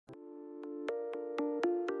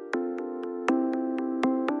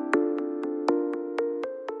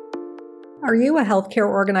Are you a healthcare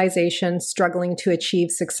organization struggling to achieve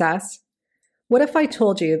success? What if I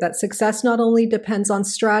told you that success not only depends on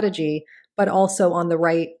strategy, but also on the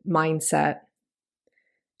right mindset?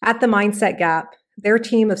 At the Mindset Gap, their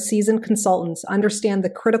team of seasoned consultants understand the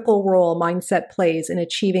critical role mindset plays in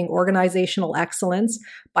achieving organizational excellence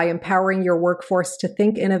by empowering your workforce to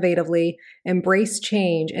think innovatively, embrace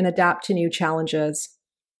change, and adapt to new challenges.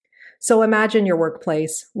 So imagine your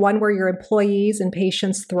workplace, one where your employees and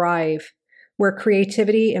patients thrive, where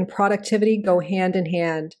creativity and productivity go hand in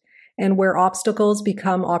hand, and where obstacles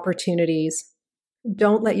become opportunities.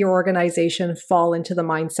 Don't let your organization fall into the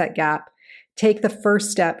mindset gap. Take the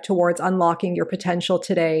first step towards unlocking your potential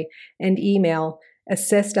today and email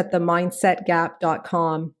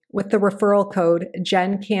assist@themindsetgap.com with the referral code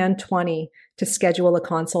GenCan20 to schedule a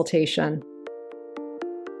consultation.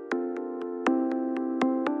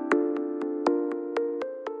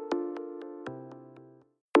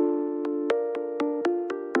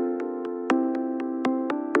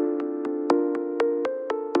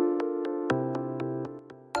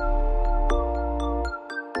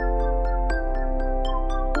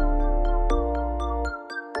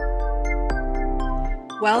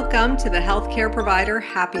 Welcome to the Healthcare Provider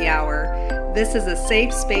Happy Hour. This is a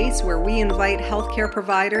safe space where we invite healthcare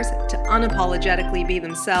providers to unapologetically be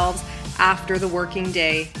themselves after the working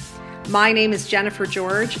day. My name is Jennifer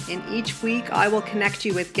George, and each week I will connect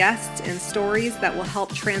you with guests and stories that will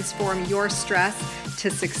help transform your stress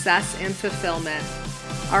to success and fulfillment.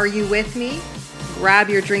 Are you with me? Grab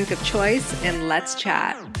your drink of choice and let's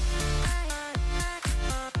chat.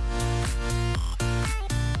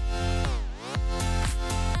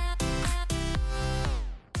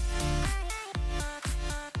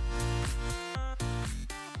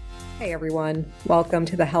 Hey everyone, welcome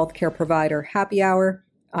to the Healthcare Provider Happy Hour.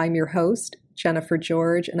 I'm your host, Jennifer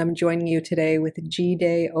George, and I'm joining you today with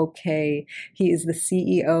Jide Oke. He is the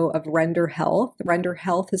CEO of Render Health. Render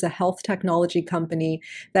Health is a health technology company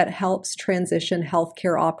that helps transition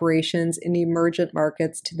healthcare operations in emergent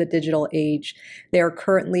markets to the digital age. They are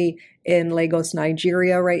currently in Lagos,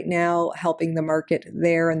 Nigeria right now, helping the market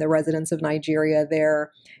there and the residents of Nigeria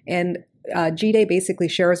there. And Jide basically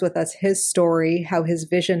shares with us his story, how his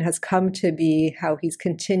vision has come to be, how he's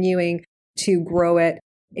continuing to grow it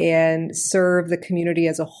and serve the community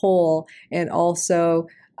as a whole, and also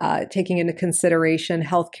taking into consideration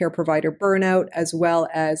healthcare provider burnout as well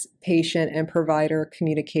as patient and provider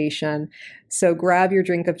communication. So grab your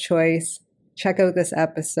drink of choice, check out this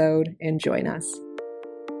episode, and join us.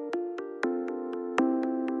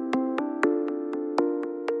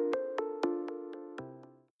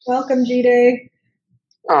 Welcome, Jide.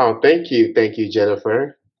 Oh, thank you. Thank you,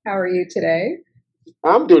 Jennifer. How are you today?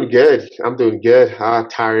 I'm doing good.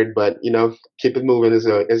 Tired, but keep it moving as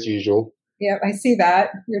usual. Yeah, I see that.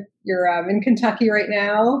 You're in Kentucky right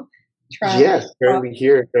now. Yes, fairly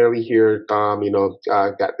here.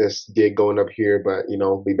 Got this gig going up here, but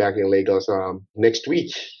be back in Lagos next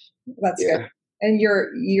week. That's good. And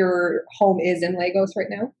your home is in Lagos right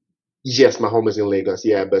now? Yes, my home is in Lagos.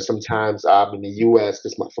 Yeah, but sometimes I'm in the U.S.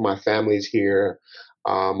 because my family's here.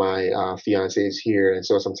 My fiance is here, and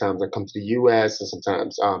so sometimes I come to the U.S. and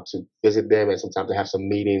sometimes to visit them, and sometimes I have some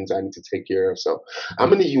meetings I need to take care of. So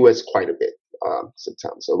I'm in the U.S. quite a bit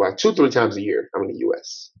sometimes. So about 2-3 times a year, I'm in the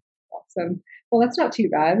U.S. Awesome. Well, that's not too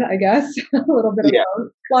bad, I guess. A little bit of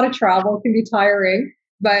both. A lot of travel can be tiring,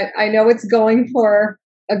 but I know it's going for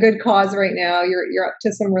a good cause right now. You're up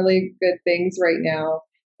to some really good things right now.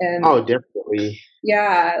 And oh, definitely.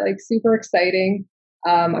 Yeah, like super exciting.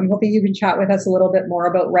 I'm hoping you can chat with us a little bit more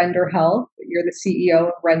about Render Health. You're the CEO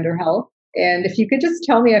of Render Health. And if you could just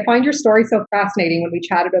tell me, I find your story so fascinating when we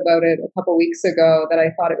chatted about it a couple weeks ago that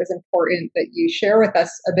I thought it was important that you share with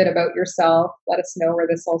us a bit about yourself. Let us know where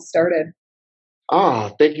this all started.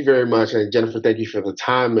 Oh, thank you very much. And Jennifer, thank you for the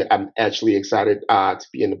time. I'm actually excited to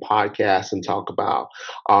be in the podcast and talk about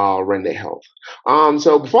Render Health.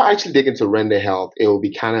 So before I actually dig into Render Health, it will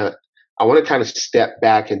be I want to kind of step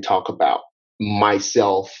back and talk about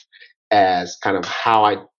myself as kind of how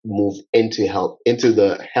I moved into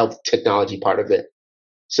the health technology part of it.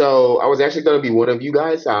 So I was actually going to be one of you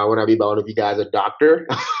guys. When I be one of you guys, a doctor.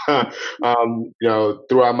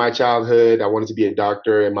 Throughout my childhood, I wanted to be a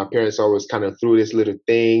doctor, and my parents always kind of threw this little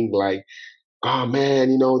thing like, "Oh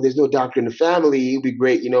man, there's no doctor in the family. It'd be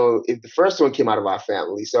great, if the first one came out of our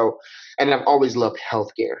family." So, and I've always loved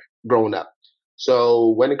healthcare growing up.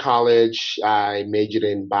 So went to college. I majored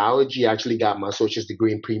in biology. I actually got my associate's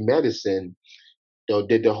degree in pre-medicine.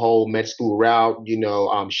 Did the whole med school route,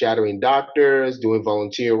 shadowing doctors, doing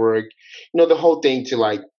volunteer work, the whole thing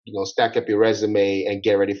to stack up your resume and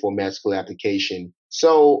get ready for med school application.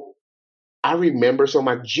 So I remember, so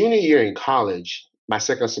my junior year in college, my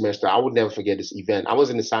second semester, I would never forget this event. I was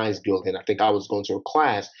in the science building. I think I was going to a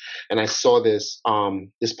class, and I saw this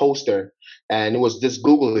poster, and it was this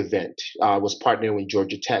Google event. Was partnering with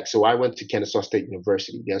Georgia Tech. So I went to Kennesaw State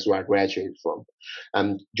University. That's where I graduated from.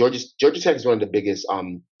 Georgia Tech is one of the biggest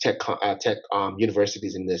tech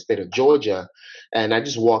universities in the state of Georgia, and I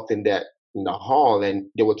just walked in the hall, and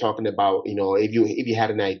they were talking about, if you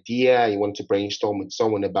had an idea, you wanted to brainstorm with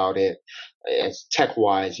someone about it, as tech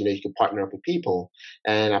wise, you can partner up with people.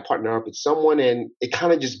 And I partnered up with someone, and it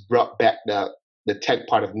kind of just brought back the tech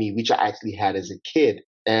part of me, which I actually had as a kid.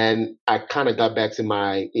 And I kind of got back to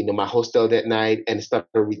my hostel that night and started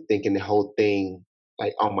rethinking the whole thing.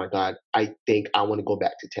 Like, oh my God, I think I want to go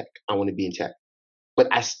back to tech. I want to be in tech. But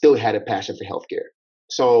I still had a passion for healthcare.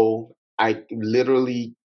 So I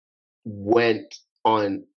literally went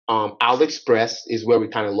on AliExpress is where we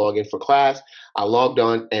kind of log in for class. I logged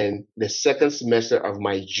on, and the second semester of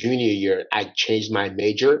my junior year, I changed my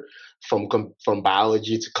major from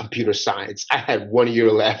biology to computer science. I had 1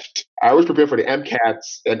 year left. I was prepared for the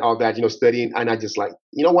MCATs and all that, studying, and I just like,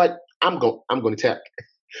 you know what? I'm going to tech.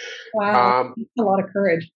 Wow, Um, that's a lot of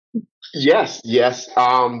courage. yes, yes.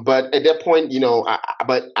 But at that point,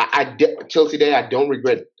 till today, I don't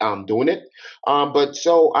regret doing it. But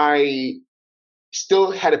so I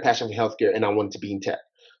still had a passion for healthcare, and I wanted to be in tech.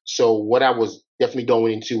 So what I was definitely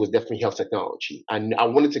going into was definitely health technology. I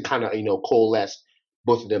wanted to kind of, coalesce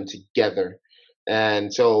both of them together.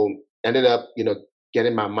 And so ended up,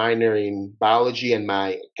 getting my minor in biology and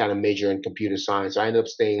my kind of major in computer science. So I ended up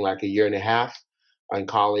staying like a year and a half in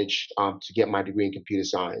college to get my degree in computer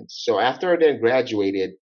science. So after I then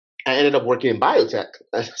graduated, I ended up working in biotech.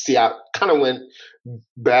 See, I kind of went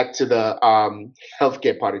back to the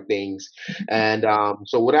healthcare part of things. And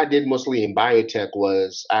so, what I did mostly in biotech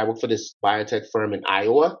was I worked for this biotech firm in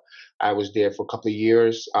Iowa. I was there for a couple of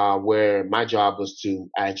years, where my job was to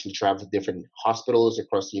actually travel to different hospitals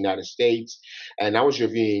across the United States, and I was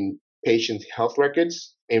reviewing patient health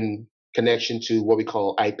records in connection to what we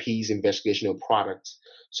call IPs, investigational products.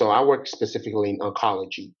 So I work specifically in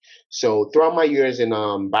oncology. So throughout my years in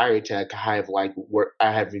biotech,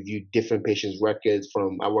 I have reviewed different patients' records.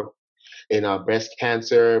 I work in breast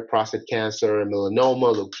cancer, prostate cancer,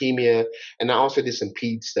 melanoma, leukemia, and I also did some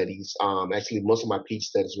PED studies. Actually, most of my PED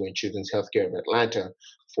studies were in Children's Healthcare of Atlanta.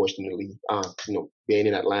 Fortunately, being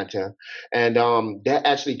in Atlanta, and that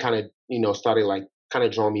actually kind of started like kind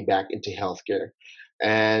of drawing me back into healthcare.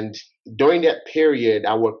 And during that period,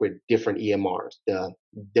 I worked with different EMRs,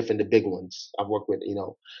 the big ones. I've worked with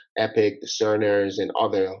Epic, the Cerners, and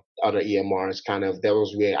other EMRs. Kind of that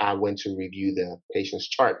was where I went to review the patient's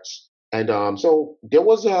charts. And so there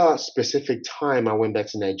was a specific time I went back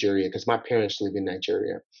to Nigeria because my parents live in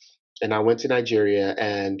Nigeria. And I went to Nigeria,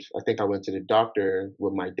 and I think I went to the doctor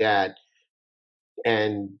with my dad.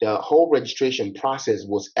 And the whole registration process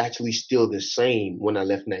was actually still the same when I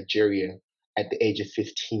left Nigeria at the age of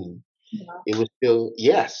 15. Wow. It was still,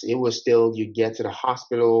 yes, it was still, you get to the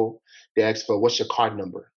hospital, they ask for what's your card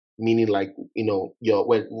number, meaning like,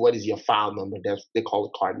 what is your file number? They call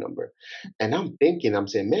it card number. And I'm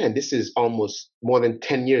saying, man, this is almost more than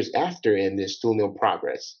 10 years after, and there's still no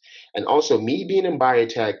progress. And also, me being in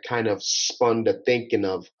biotech kind of spun the thinking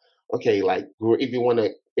of, okay, like, if you want to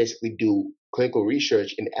basically do clinical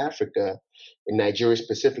research in Africa, in Nigeria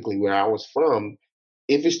specifically, where I was from,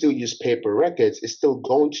 if you still use paper records, it's still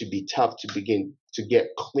going to be tough to begin to get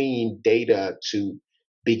clean data to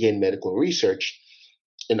begin medical research.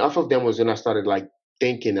 And off of them was when I started like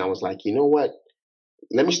thinking, I was like, you know what?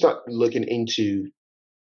 Let me start looking into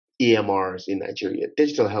EMRs in Nigeria,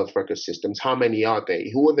 digital health record systems. How many are they?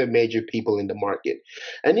 Who are the major people in the market?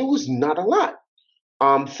 And it was not a lot.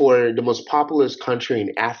 For the most populous country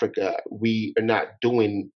in Africa, we are not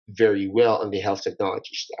doing very well on the health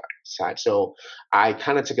technology side. So I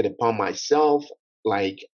kind of took it upon myself,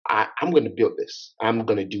 like I'm going to build this. I'm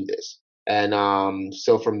going to do this. And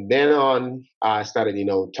so from then on, I started,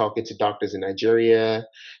 talking to doctors in Nigeria,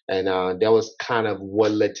 and that was kind of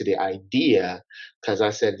what led to the idea, because I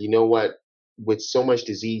said, you know what, with so much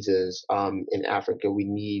diseases in Africa,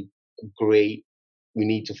 great we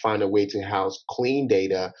need to find a way to house clean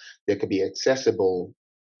data that could be accessible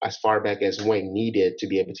as far back as when needed to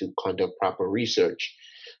be able to conduct proper research.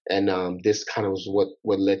 And this kind of was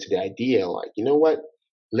what led to the idea. Like, you know what?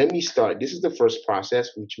 Let me start. This is the first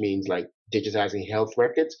process, which means like digitizing health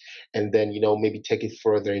records, and then maybe take it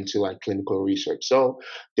further into like clinical research. So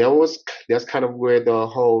that's kind of where the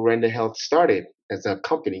whole Render Health started as a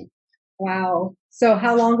company. Wow. So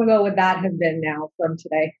how long ago would that have been now from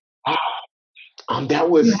today? That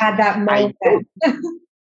You was had that I moment.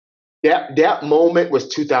 That moment was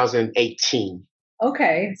 2018.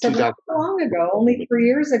 Okay, so not 2000. so long ago, only 3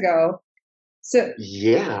 years ago. So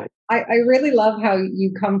Yeah. I really love how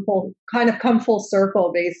you come full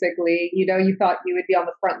circle, basically. You thought you would be on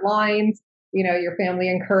the front lines, your family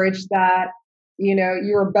encouraged that. You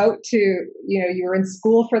were about to, you were in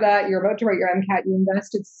school for that, you were about to write your MCAT, you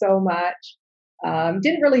invested so much.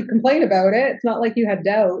 Didn't really complain about it. It's not like you had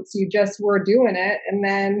doubts, you just were doing it. And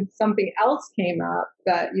then something else came up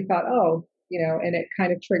that you thought, oh, and it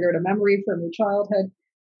kind of triggered a memory from your childhood.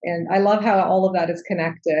 And I love how all of that is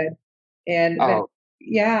connected. And then Oh,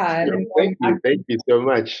 yeah, and sure. then going back Thank you so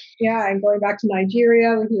much. yeah, and going back to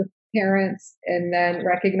Nigeria with your parents, and then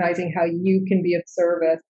recognizing how you can be of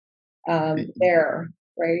service there,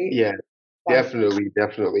 right? Yeah, Wow, definitely,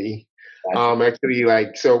 definitely. that's Actually,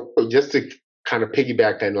 like, so just to kind of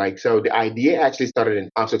piggyback and like, so the idea actually started in,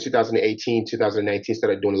 so 2018, 2019,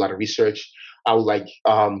 started doing a lot of research. I was like,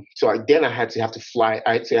 then I had to have to fly,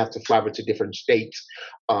 I had to have to fly over to different states,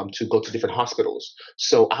 to go to different hospitals.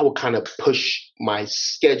 So I would kind of push my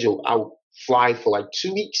schedule. I would fly for like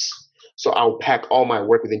 2 weeks. So I'll pack all my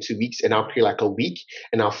work within 2 weeks and I'll clear like a week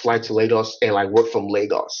and I'll fly to Lagos and like work from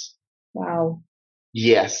Lagos. wow.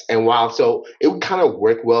 Yes, and while so it would kind of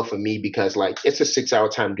work well for me because like it's a 6 hour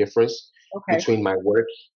time difference Okay. between my work,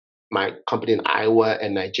 my company in Iowa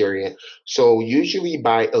and Nigeria. So usually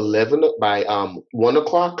by 1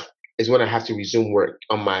 o'clock is when I have to resume work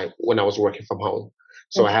on my when I was working from home.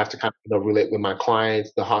 So I have to kind of relate with my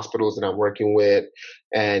clients, the hospitals that I'm working with,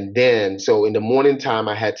 and then so in the morning time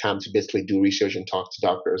I had time to basically do research and talk to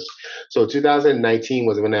doctors. So 2019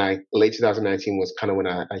 was when I late 2019 was kind of when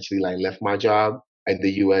I actually like left my job in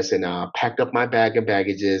the US and packed up my bag and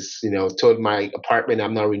baggages, told my apartment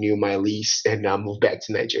I'm not renewing my lease and moved back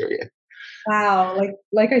to Nigeria. Wow,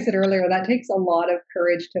 like I said earlier, that takes a lot of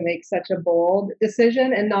courage to make such a bold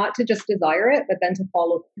decision and not to just desire it, but then to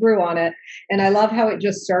follow through on it. And I love how it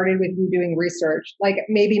just started with you doing research. Like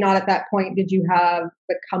maybe not at that point did you have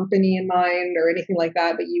the company in mind or anything like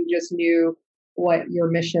that, but you just knew what your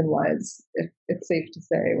mission was, if it's safe to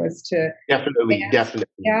say, was to Definitely, advance.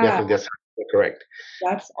 definitely, Yeah, definitely. That's correct.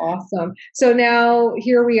 that's awesome. So now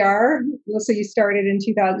here we are. Well, so you started in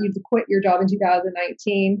 2000, you quit your job in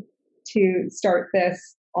 2019 to start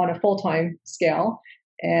this on a full-time scale.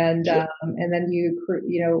 And then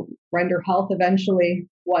Render Health eventually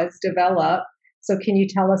was developed. So can you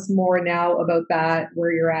tell us more now about that,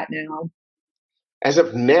 where you're at now? As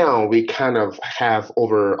of now, we kind of have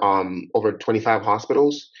over 25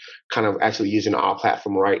 hospitals kind of actually using our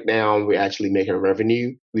platform right now. We're actually making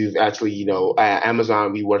revenue. We've actually,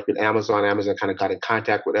 Amazon, we work with Amazon. Amazon kind of got in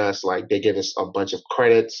contact with us. Like they give us a bunch of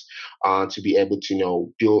credits to be able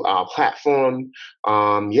to, build our platform.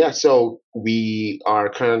 Yeah, so we are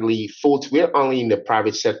currently we're only in the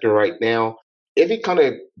private sector right now. If we kind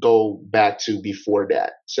of go back to before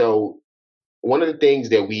that, so one of the things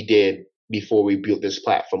that we did before we built this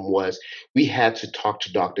platform was we had to talk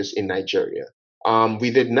to doctors in Nigeria. We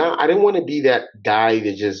did not, I didn't want to be that guy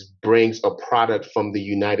that just brings a product from the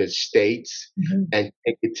United States Mhm. and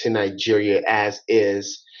take it to Nigeria as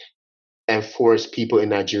is and force people in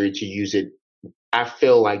Nigeria to use it. I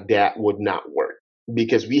feel like that would not work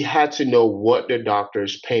because we had to know what the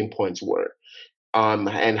doctors' pain points were,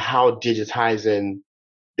 and how digitizing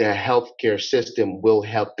their healthcare system will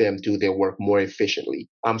help them do their work more efficiently.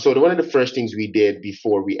 So one of the first things we did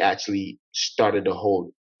before we actually started the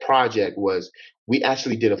whole project was we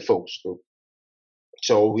actually did a focus group.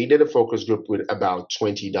 So we did a focus group with about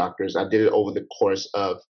 20 doctors. I did it over the course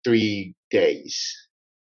of 3 days.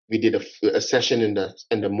 We did a session in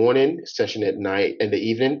the morning, session at night, in the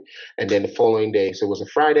evening, and then the following day. So it was a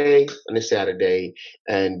Friday and a Saturday,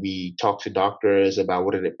 and we talked to doctors about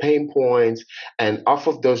what are the pain points, and off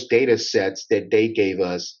of those data sets that they gave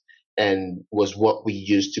us, and was what we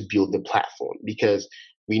used to build the platform because.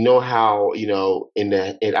 We know how and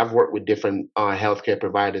I've worked with different healthcare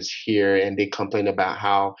providers here, and they complain about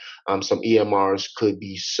how some EMRs could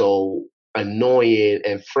be so annoying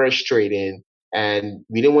and frustrating and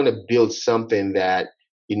we didn't want to build something that,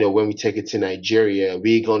 when we take it to Nigeria,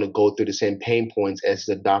 we're going to go through the same pain points as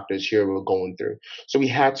the doctors here were going through. So we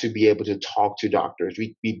had to be able to talk to doctors.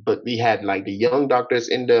 But we had like the young doctors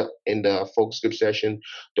in the focus group session,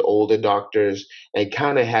 the older doctors, and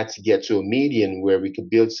kind of had to get to a median where we could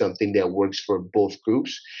build something that works for both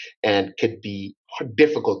groups and could be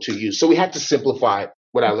difficult to use. So we had to simplify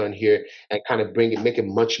what I learned here and kind of make it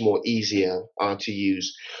much more easier to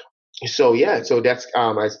use. So yeah, so that's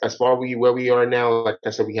as far where we are now. Like I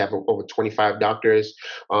said, we have over 25 doctors.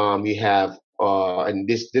 We have and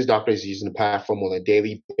this doctor is using the platform on a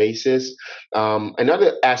daily basis.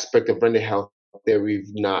 Another aspect of Render Health that we've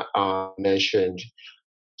not mentioned.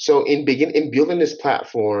 So in building this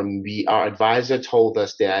platform, our advisor told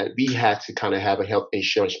us that we had to kind of have a health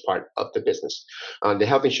insurance part of the business. The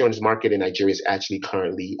health insurance market in Nigeria is actually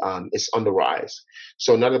currently is on the rise.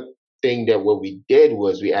 So another thing that what we did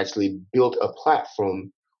was we actually built a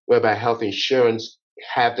platform whereby health insurance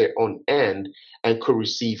have their own end and could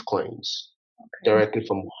receive claims directly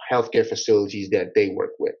from healthcare facilities that they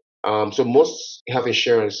work with. So most health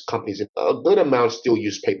insurance companies, a good amount still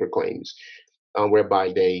use paper claims,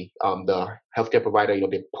 whereby the healthcare provider,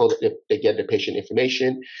 they get the patient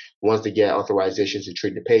information. Once they get authorizations to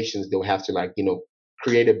treat the patients, they'll have to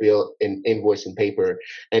create a bill and invoice in paper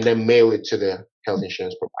and then mail it to the health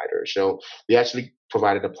insurance provider. So we actually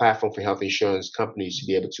provided a platform for health insurance companies to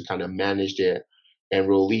be able to kind of manage their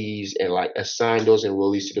enrollees and assign those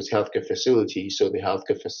enrollees to those healthcare facilities, so the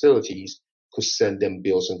healthcare facilities could send them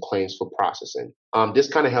bills and claims for processing. This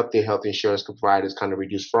kind of helped the health insurance providers kind of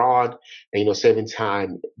reduce fraud and saving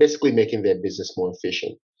time, basically making their business more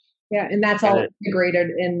efficient. Yeah, and that's all integrated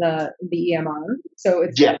in the EMR, so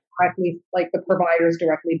it's directly the providers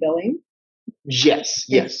directly billing. Yes.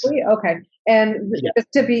 Basically? Okay, and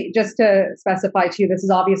just to specify too, this is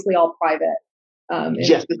obviously all private.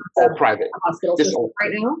 Yes, it's all private. Hospital system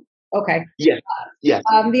right now. Okay. Yes.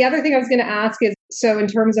 The other thing I was going to ask is, so in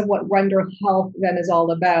terms of what Render Health then is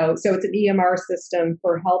all about, so it's an EMR system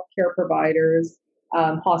for healthcare providers,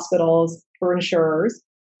 hospitals, for insurers,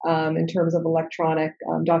 in terms of electronic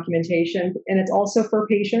documentation, and it's also for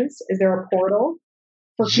patients. Is there a portal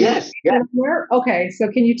for patients? Yes. Okay, so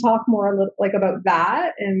can you talk more about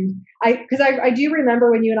that? And because I do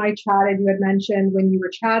remember when you and I chatted, you had mentioned when you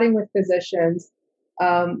were chatting with physicians,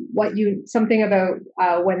 something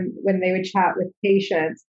about when they would chat with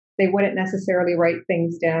patients, they wouldn't necessarily write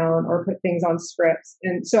things down or put things on scripts.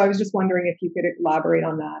 And so I was just wondering if you could elaborate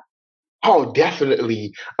on that. Oh,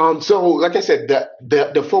 definitely. So like I said,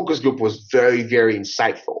 the focus group was very, very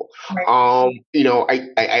insightful. Right.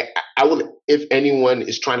 I would, if anyone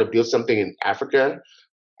is trying to build something in Africa,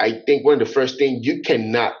 I think one of the first things, you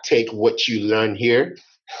cannot take what you learn here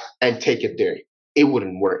and take it there. It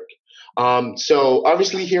wouldn't work. So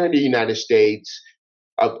obviously here in the United States,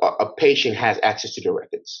 a patient has access to the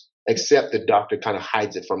records, except the doctor kind of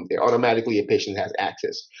hides it from there. Automatically, a patient has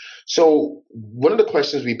access. So one of the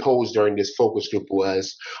questions we posed during this focus group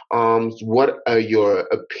was, what are your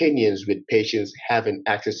opinions with patients having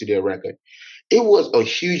access to their record? It was a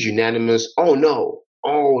huge unanimous, oh no,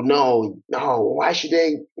 why should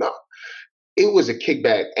they? No. It was a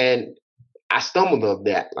kickback. And I stumbled on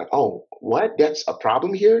that, oh, what? That's a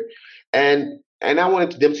problem here? And I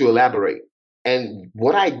wanted them to elaborate. And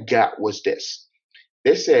what I got was this.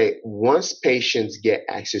 They say once patients get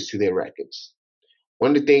access to their records,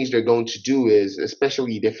 one of the things they're going to do is,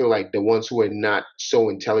 especially they feel like the ones who are not so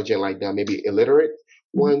intelligent like that, maybe illiterate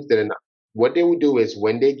ones that are not, what they will do is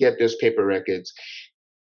when they get those paper records,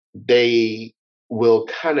 they will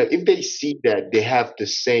kind of, if they see that they have the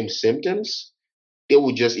same symptoms, they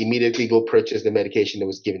will just immediately go purchase the medication that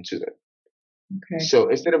was given to them. Okay. So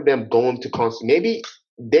instead of them going to consult, maybe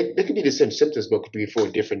they could be the same symptoms, but could be for a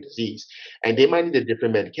different disease, and they might need a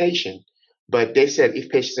different medication. But they said if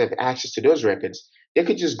patients have access to those records, they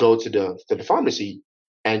could just go to the pharmacy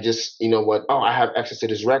and just, I have access to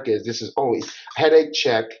these records. This is always headache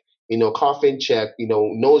check, coughing check,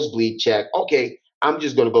 nosebleed check. Okay, I'm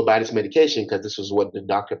just going to go buy this medication because this was what the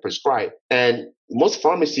doctor prescribed. And most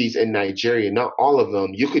pharmacies in Nigeria, not all of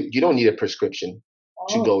them, you don't need a prescription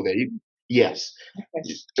to go there. Yes.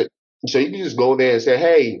 Okay. So you can just go there and say,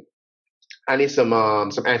 hey, I need some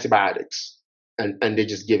antibiotics, and they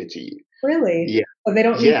just give it to you. Really?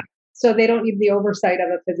 Yeah. So they don't need the oversight of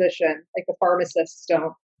a physician, like the pharmacists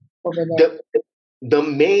don't over there. The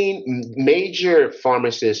major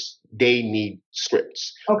pharmacists, they need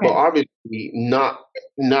scripts. Okay. But obviously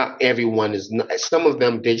not everyone is. Some of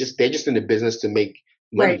them, they're just in the business to make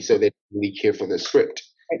money, right. So they don't really care for the script.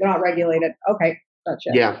 Right. They're not regulated. Okay,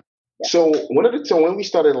 gotcha. Yeah. So when we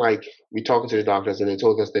started, we talking to the doctors, and they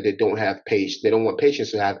told us that they don't want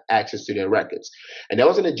patients to have access to their records, and that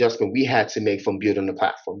was an adjustment we had to make from building the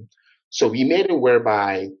platform. So we made it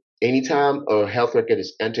whereby anytime a health record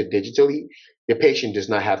is entered digitally, the patient does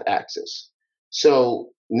not have access. So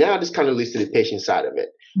now this kind of leads to the patient side of it.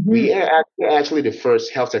 Mm-hmm. We are actually the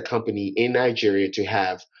first healthcare company in Nigeria to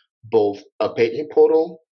have both a patient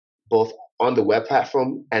portal, both on the web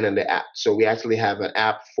platform and on the app. So we actually have an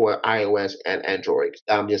app for iOS and Android.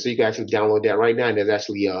 Yeah, so you can actually download that right now, and there's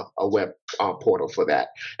actually a web portal for that.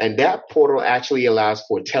 And that portal actually allows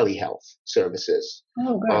for telehealth services.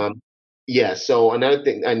 Oh, good. Yeah. So another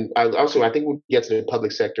thing, and I think we'll get to the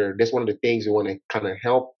public sector. That's one of the things we want to kind of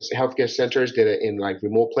help healthcare centers that are in like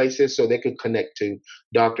remote places, so they could connect to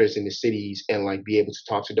doctors in the cities and like be able to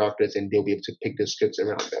talk to doctors, and they'll be able to pick the scripts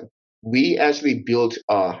around them. We actually built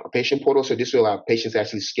a patient portal, so this will allow patients to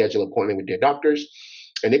actually schedule appointment with their doctors,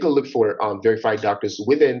 and they can look for verified doctors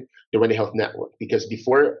within the Render Health network. Because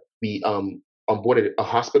before we onboarded a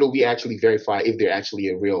hospital, we actually verify if they're actually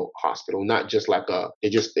a real hospital, not just like they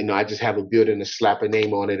just, I just have a building and slap a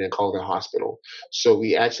name on it and call it a hospital. So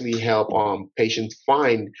we actually help patients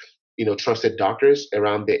find, trusted doctors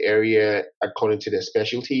around the area according to their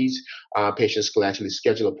specialties. Patients can actually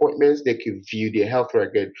schedule appointments. They can view their health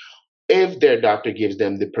record. If their doctor gives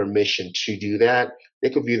them the permission to do that, they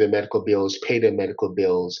could view their medical bills, pay their medical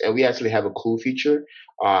bills. And we actually have a cool feature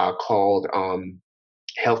called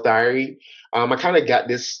Health Diary. I kind of got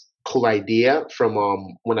this cool idea from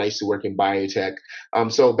when I used to work in biotech.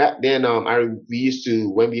 So back then, when we used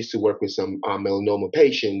to work with some melanoma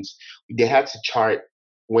patients, they had to chart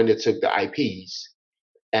when they took the IPs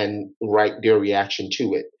and write their reaction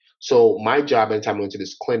to it. So my job anytime I went to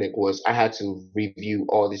this clinic was I had to review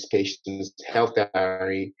all these patients' health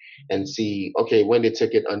diary and see, okay, when they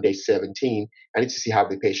took it on day 17, I need to see how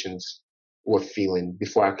the patients were feeling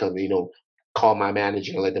before I come, call my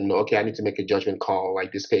manager and let them know, okay, I need to make a judgment call.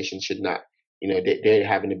 Like this patient should not, they're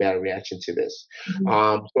having a bad reaction to this.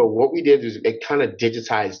 So what we did is it kind of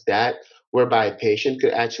digitized that, whereby a patient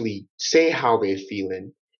could actually say how they're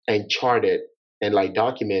feeling and chart it and like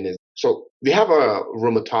document it. So we have a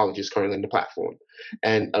rheumatologist currently in the platform,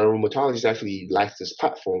 and a rheumatologist actually likes this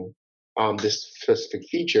platform, this specific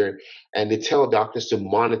feature, and they tell doctors to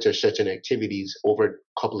monitor certain activities over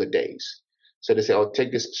a couple of days. So they say, "Oh,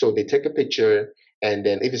 take this." So they take a picture, and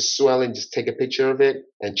then if it's swelling, just take a picture of it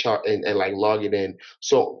and chart and like log it in.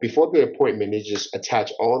 So before the appointment, they just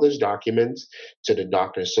attach all those documents to the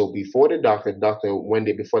doctor. So before the doctor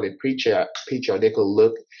before they pre-chart, they could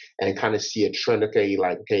look and kind of see a trend. Okay,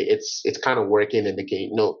 like okay, it's kind of working, and they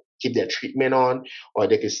can keep their treatment on, or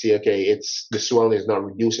they can see okay, it's the swelling is not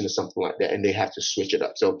reducing or something like that, and they have to switch it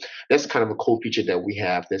up. So that's kind of a cool feature that we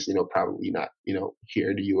have. That's probably not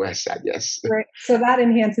here in the U.S. I guess. Right. So that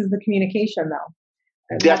enhances the communication, though.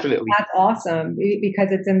 And Definitely. That's awesome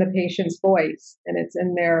because it's in the patient's voice and it's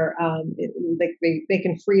in their, they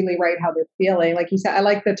can freely write how they're feeling. Like you said, I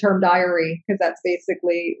like the term diary because that's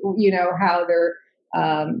basically, how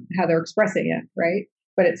they're expressing it, right?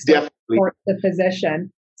 But it still supports the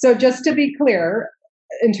physician. So just to be clear,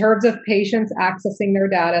 in terms of patients accessing their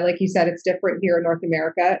data, like you said, it's different here in North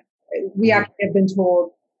America. We actually have been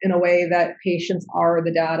told in a way that patients are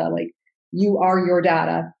the data, like you are your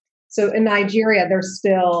data. So in Nigeria, they're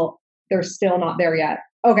still not there yet.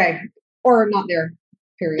 Okay, or not there.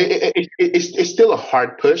 Period. It's still a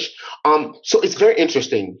hard push. So it's very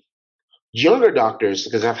interesting. Younger doctors,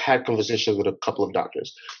 because I've had conversations with a couple of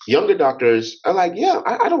doctors. Younger doctors are like, yeah,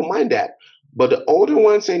 I don't mind that, but the older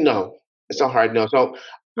ones say no. It's a hard no. So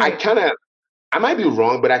I might be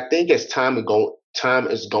wrong, but I think as time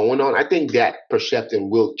is going on, I think that perception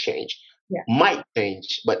will change. Yeah. Might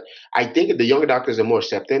change, but I think the younger doctors are more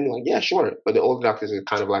accepting. Like, yeah, sure. But the older doctors are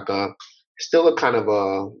kind of like still a kind of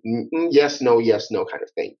a yes, no kind of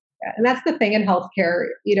thing. Yeah, and that's the thing in healthcare.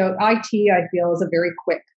 IT, I feel, is a very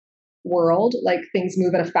quick world. Like things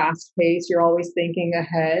move at a fast pace. You're always thinking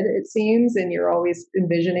ahead, it seems, and you're always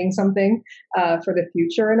envisioning something for the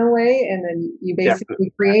future in a way, and then you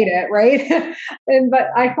basically create it, right? But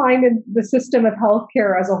I find in the system of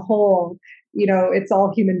healthcare as a whole, it's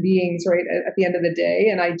all human beings, right? At the end of the day,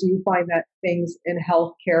 and I do find that things in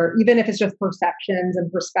healthcare, even if it's just perceptions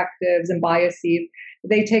and perspectives and biases,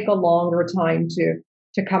 they take a longer time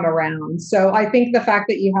to come around. So I think the fact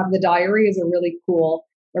that you have the diary is a really cool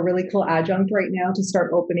adjunct right now to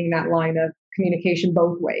start opening that line of communication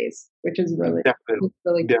both ways, which is really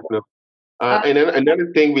cool. And then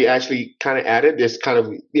another thing we actually kind of added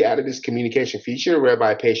we added this communication feature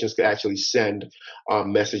whereby patients can actually send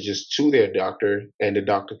messages to their doctor, and the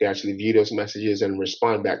doctor can actually view those messages and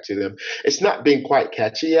respond back to them. It's not been quite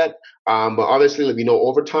catchy yet, but obviously,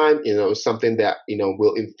 over time, it's something that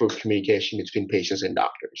will improve communication between patients and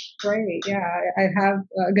doctors. Right. Yeah, I have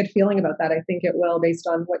a good feeling about that. I think it will, based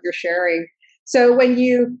on what you're sharing. So when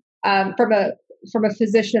you, from a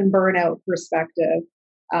physician burnout perspective,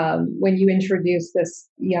 when you introduced this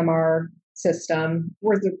EMR system,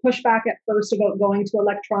 was there pushback at first about going to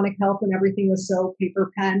electronic health when everything was so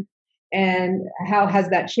paper pen? And how has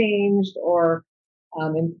that changed or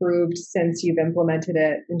improved since you've implemented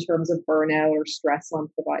it in terms of burnout or stress on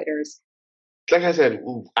providers? Like I said,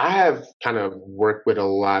 I have kind of worked with a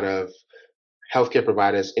lot of healthcare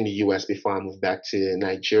providers in the US before I moved back to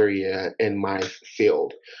Nigeria in my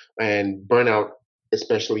field. And burnout,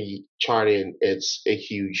 especially charting, it's a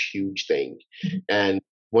huge, huge thing. And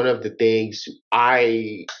one of the things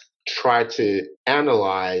I tried to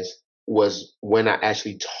analyze was when I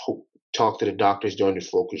actually talked to the doctors during the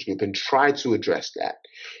focus group and tried to address that.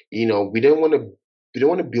 You know, we don't want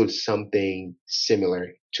to build something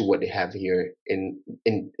similar to what they have here in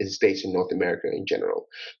the States and North America in general.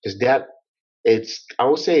 Because that it's I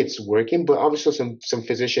would say it's working, but obviously some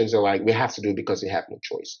physicians are like, we have to do it because they have no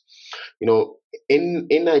choice. You know, in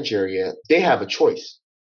Nigeria, they have a choice.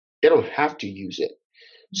 They don't have to use it.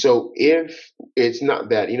 So if it's not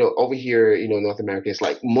that, over here, North America, it's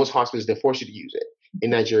like most hospitals, they force you to use it.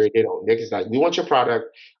 In Nigeria, they don't. They're just like, we want your product.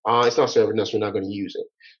 It's not serving us. We're not going to use it.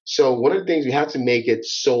 So one of the things we have to make it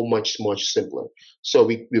so much, much simpler. So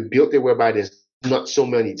we built it whereby there's not so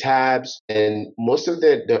many tabs, and most of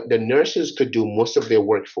the nurses could do most of their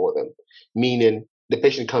work for them, meaning the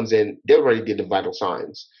patient comes in, they already did the vital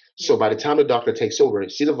signs. So by the time the doctor takes over,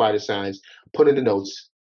 see the vital signs, put in the notes,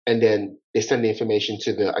 and then they send the information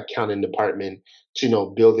to the accounting department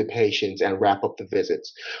to bill the patients and wrap up the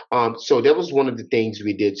visits. So that was one of the things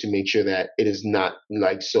we did to make sure that it is not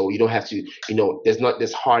like, so you don't have to, there's not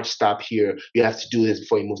this hard stop here, you have to do this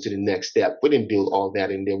before you move to the next step. We didn't build all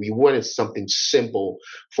that in there. We wanted something simple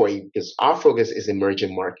for you, because our focus is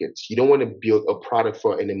emerging markets. You don't want to build a product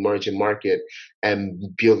for an emerging market and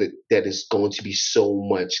build it that is going to be so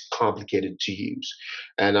much complicated to use.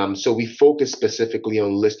 And so we focus specifically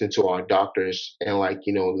on listening to our doctors and, like,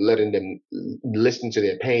 letting them listen to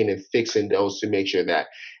their pain and fixing those to make sure that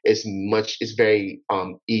it's very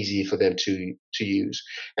easy for them to use.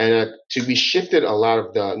 And we shifted a lot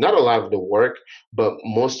of the not a lot of the work, but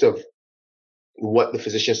most of what the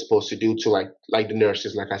physician is supposed to do to, like the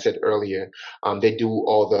nurses, like I said earlier. They do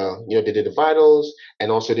all the, they did the vitals,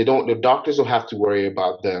 and also the doctors don't have to worry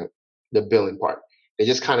about the billing part. They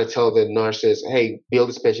just kind of tell the nurses, hey, bill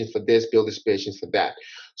this patient for this, bill this patient for that.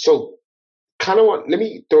 So kind of let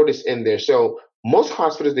me throw this in there. So most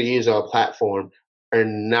hospitals that use our platform are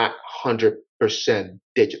not 100%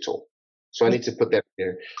 digital. So I need to put that in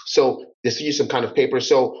there. So this use some kind of paper.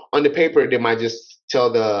 So on the paper, they might just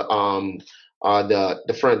tell the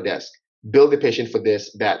front desk, bill the patient for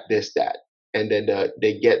this, that, this, that, and then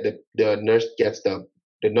the nurse gets the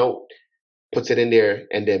note, puts it in there,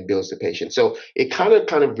 and then bills the patient. So it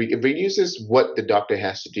it reduces what the doctor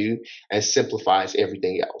has to do and simplifies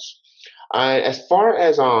everything else. As far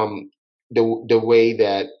as the way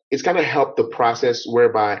that it's gonna help the process,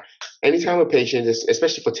 whereby anytime a patient is,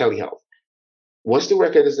 especially for telehealth, once the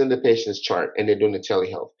record is in the patient's chart and they're doing the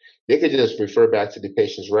telehealth, they could just refer back to the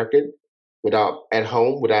patient's record without at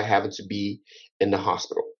home, without having to be in the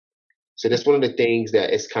hospital. So that's one of the things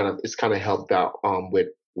that it's kind of helped out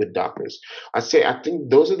with doctors. I think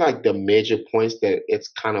those are like the major points that it's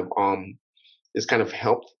kind of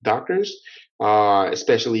helped doctors,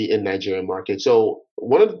 especially in Nigerian market. So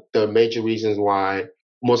one of the major reasons why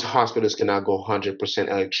most hospitals cannot go 100%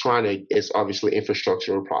 electronic is obviously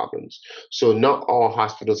infrastructural problems. So not all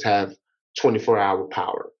hospitals have 24-hour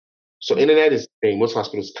power. So internet is the thing. Most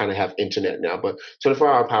hospitals kind of have internet now, but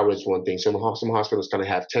 24-hour power is one thing. Some hospitals kind of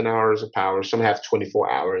have 10 hours of power. Some have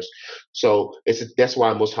 24 hours. So that's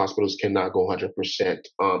why most hospitals cannot go 100%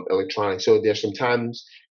 electronic. So there's some times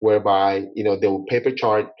whereby they will paper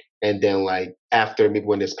chart, and then, like, after, maybe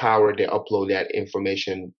when there's power, they upload that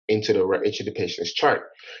information into the patient's chart.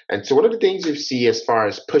 And so one of the things you see as far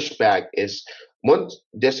as pushback is,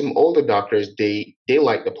 there's some older doctors, they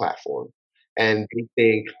like the platform, and they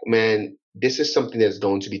think, man, this is something that's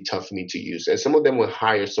going to be tough for me to use. And some of them will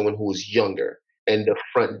hire someone who is younger in the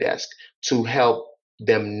front desk to help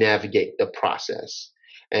them navigate the process.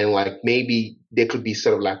 And, like, maybe there could be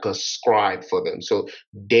sort of like a scribe for them. So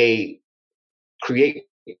they create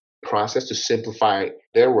a process to simplify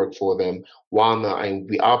their work for them, while not, and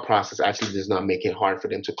our process actually does not make it hard for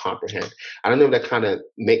them to comprehend. I don't know if that kind of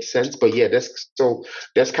makes sense, but yeah,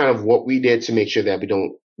 that's kind of what we did to make sure that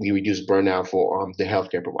we reduce burnout for the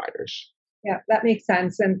healthcare providers. Yeah, that makes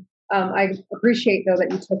sense. And I appreciate, though,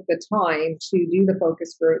 that you took the time to do the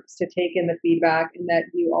focus groups, to take in the feedback, and that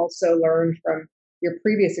you also learned from your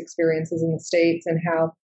previous experiences in the States, and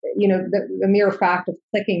how, the mere fact of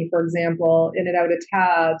clicking, for example, in and out of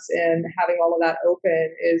tabs and having all of that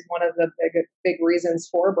open is one of the big reasons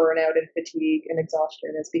for burnout and fatigue and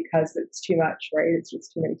exhaustion, is because it's too much, right? It's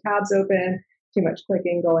just too many tabs open. too much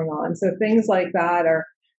clicking going on. So things like that are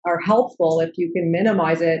helpful if you can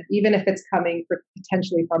minimize it, even if it's coming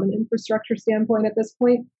potentially from an infrastructure standpoint at this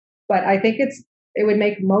point. But I think it would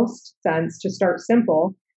make most sense to start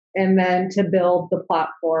simple and then to build the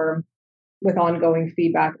platform with ongoing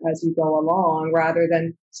feedback as you go along, rather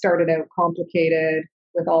than start it out complicated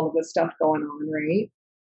with all of this stuff going on, right?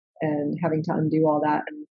 And having to undo all that.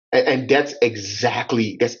 And that's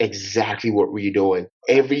exactly what we're doing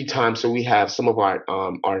every time. So we have some of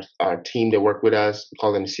our team that work with us, we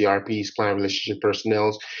call them CRPs, client relationship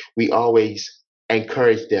personnel. We always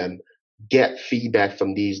encourage them, get feedback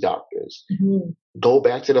from these doctors. Mm-hmm. Go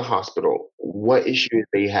back to the hospital. What issues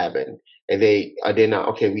they having? And are they not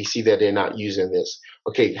okay? We see that they're not using this.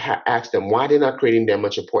 Okay, ask them why they're not creating that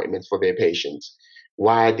much appointments for their patients.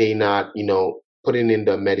 Why are they not, putting in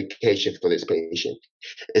the medication for this patient?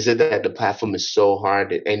 Is it that the platform is so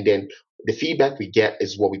hard? And then the feedback we get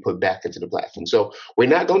is what we put back into the platform. So we're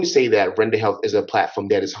not going to say that Render Health is a platform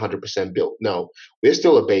that is 100% built. No, we're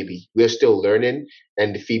still a baby. We're still learning,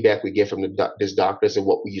 and the feedback we get from these doctors and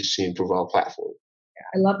what we use to improve our platform.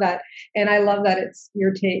 I love that. And I love that it's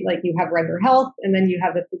your take, like you have Render Health, and then you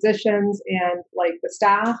have the physicians and like the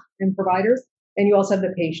staff and providers, and you also have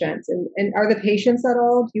the patients. And are the patients at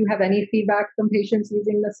all? Do you have any feedback from patients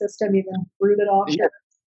using the system, even through the doctor? Yeah.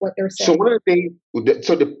 What they're saying? So one of the things,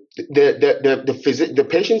 so the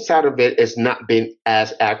patient side of it has not been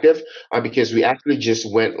as active because we actually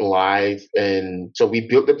just went live, and so we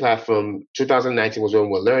built the platform. 2019 was when we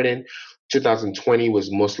were learning. 2020 was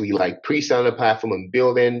mostly like pre-selling the platform and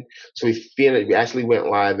building. So we actually went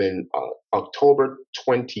live in October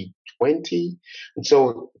 2020, and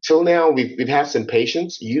so till now we've had some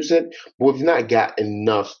patients use it, but we've not got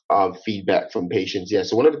enough feedback from patients yet.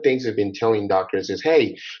 So one of the things we've been telling doctors is,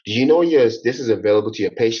 hey, do you know this is available to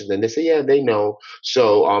your patients? And they say, yeah, they know.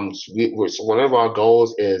 So so one of our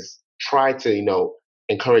goals is try to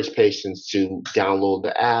encourage patients to download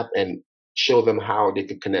the app and show them how they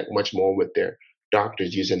could connect much more with their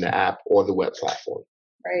doctors using the app or the web platform.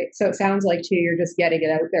 Right. So it sounds like too, you're just getting it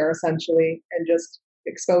out there essentially and just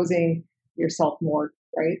exposing yourself more,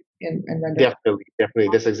 right? And Definitely.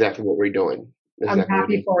 That's exactly what we're doing. I'm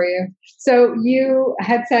happy for you. So you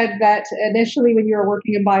had said that initially when you were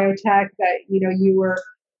working in biotech that you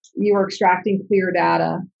were extracting clear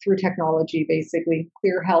data through technology, basically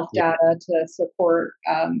clear health data to support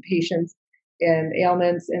patients and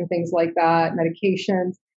ailments and things like that,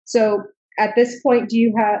 medications. So at this point, do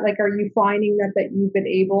you have are you finding that you've been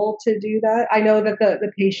able to do that? I know that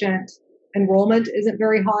the patient enrollment isn't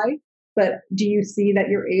very high, but do you see that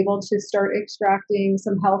you're able to start extracting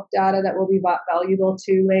some health data that will be valuable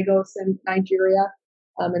to Lagos and Nigeria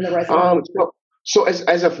and the residents? So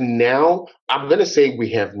as of now, I'm gonna say we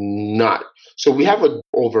have not. So we have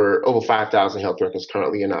over 5,000 health workers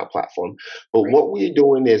currently in our platform. But what we're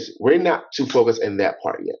doing is we're not too focused in that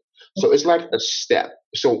part yet. So it's like a step.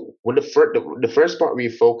 So the first part we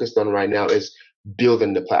focused on right now is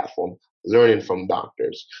building the platform, learning from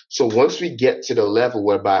doctors. So once we get to the level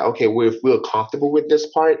whereby, okay, we're comfortable with this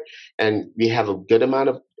part and we have a good amount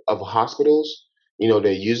of hospitals,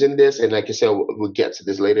 they're using this. And like I said, we'll get to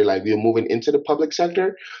this later, like we're moving into the public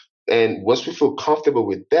sector. And once we feel comfortable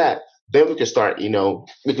with that, then we can start,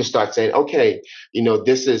 saying, okay, we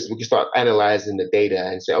can start analyzing the data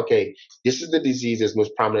and say, okay, this is the disease that's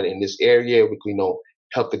most prominent in this area. We can,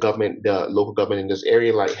 help the local government in this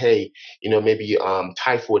area. Like, hey, maybe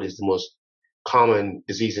typhoid is the most common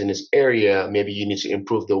disease in this area. Maybe you need to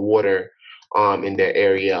improve the water in their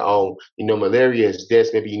area. Oh, malaria is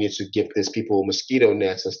this. Maybe you need to give these people mosquito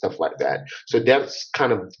nets and stuff like that. So that's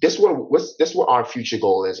what our future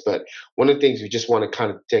goal is. But one of the things we just want to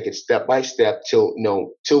kind of take it step by step till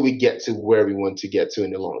we get to where we want to get to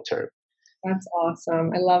in the long term. That's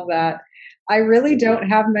awesome. I love that. I really don't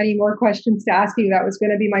have many more questions to ask you. That was going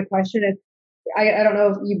to be my question. And I don't know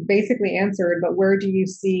if you basically answered, but where do you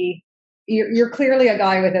see? You're clearly a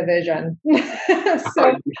guy with a vision. So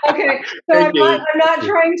I'm not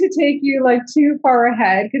trying to take you too far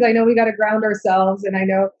ahead because I know we got to ground ourselves, and I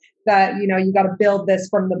know that you got to build this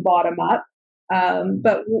from the bottom up.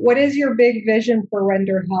 But what is your big vision for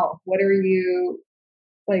Render Health? What are you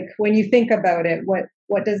when you think about it?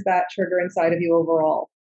 What does that trigger inside of you overall?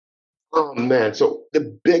 Oh man, so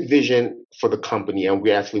the big vision for the company, and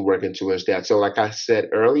we're actually working towards that. So, like I said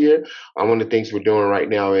earlier, one of the things we're doing right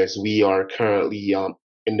now is we are currently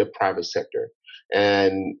in the private sector,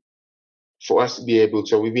 and for us to be able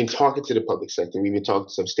to, we've been talking to the public sector, we've been talking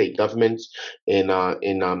to some state governments in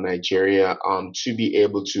Nigeria to be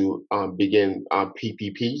able to begin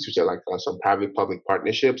PPPs, which are like some private-public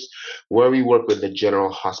partnerships, where we work with the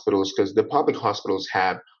general hospitals, because the public hospitals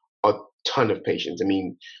have a ton of patients. I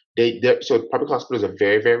mean, so public hospitals are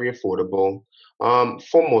very, very affordable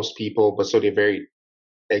for most people, but so they're very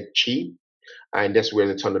cheap, and that's where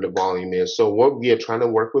the ton of the volume is. So what we are trying to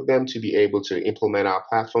work with them to be able to implement our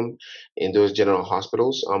platform in those general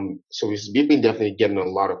hospitals. So we've been definitely getting a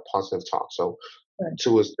lot of positive talk. So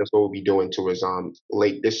towards that's what we'll be doing towards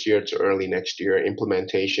late this year to early next year,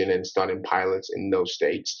 implementation and starting pilots in those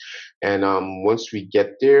states. And once we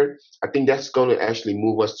get there, I think that's going to actually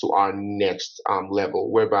move us to our next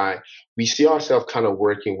level, whereby we see ourselves kind of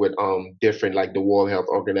working with different, like the World Health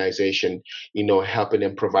Organization, helping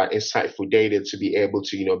them provide insightful data to be able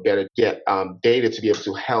to better get data to be able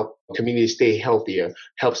to help communities stay healthier,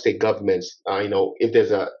 help state governments, if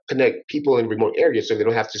there's connect people in remote areas so they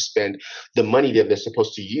don't have to spend the money that they're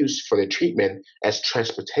supposed to use for their treatment as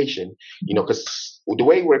transportation, because the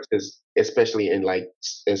way it works is, especially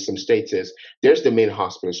in some states, is there's the main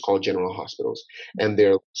hospitals called general hospitals, and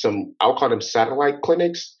there are some, I'll call them satellite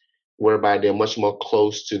clinics, whereby they're much more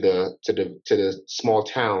close to the small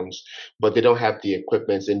towns, but they don't have the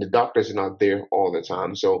equipment and the doctors are not there all the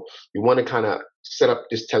time. So we want to kind of set up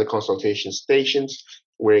these teleconsultation stations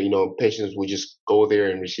where patients will just go there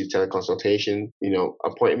and receive teleconsultation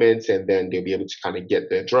appointments, and then they'll be able to kind of get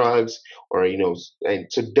their drugs, or and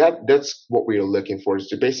so that's what we're looking for, is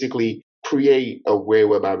to basically create a way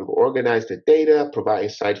whereby we can organize the data, provide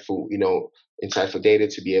insightful data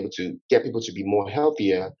to be able to get people to be more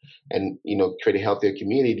healthier, and create a healthier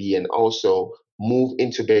community, and also move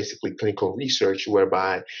into basically clinical research,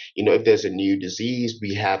 whereby if there's a new disease,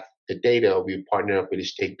 we have the data, we partner up with the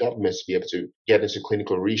state governments to be able to get into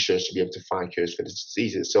clinical research to be able to find cures for the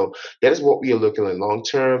diseases. So that is what we are looking at long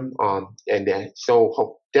term.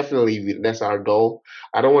 Definitely that's our goal.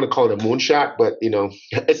 I don't want to call it a moonshot, but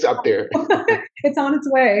it's up there. It's on its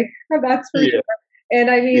way. That's for sure. And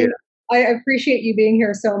I mean, I appreciate you being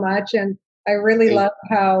here so much, and I really love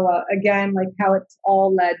how, again, how it's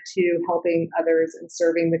all led to helping others and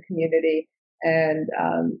serving the community, and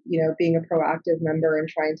being a proactive member and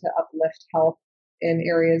trying to uplift health in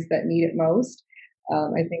areas that need it most.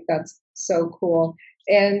 I think that's so cool.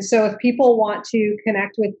 And so if people want to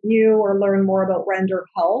connect with you or learn more about Render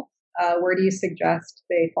Health, where do you suggest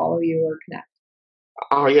they follow you or connect?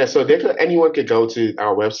 Oh yeah, so anyone could go to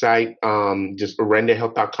our website, just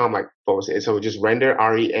renderhealth.com, like folks said. So just Render,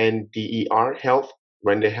 RENDER Health,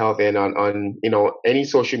 Render Health, and on any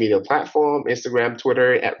social media platform, Instagram,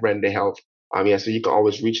 Twitter at Render Health. So you can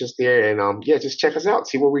always reach us there, and just check us out,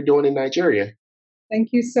 see what we're doing in Nigeria. Thank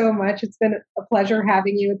you so much. It's been a pleasure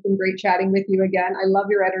having you. It's been great chatting with you again. I love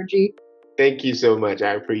your energy. Thank you so much.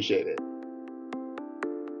 I appreciate it.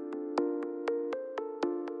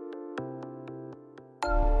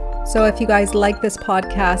 So if you guys like this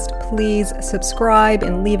podcast, please subscribe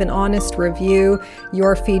and leave an honest review.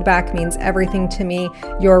 Your feedback means everything to me.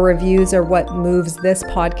 Your reviews are what moves this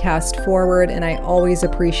podcast forward, and I always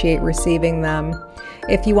appreciate receiving them.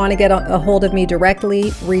 If you want to get a hold of me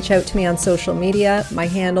directly, reach out to me on social media. My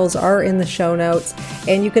handles are in the show notes,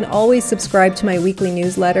 and you can always subscribe to my weekly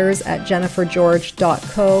newsletters at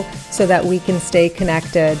jennifergeorge.co so that we can stay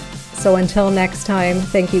connected. So until next time,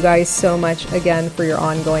 thank you guys so much again for your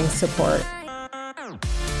ongoing support.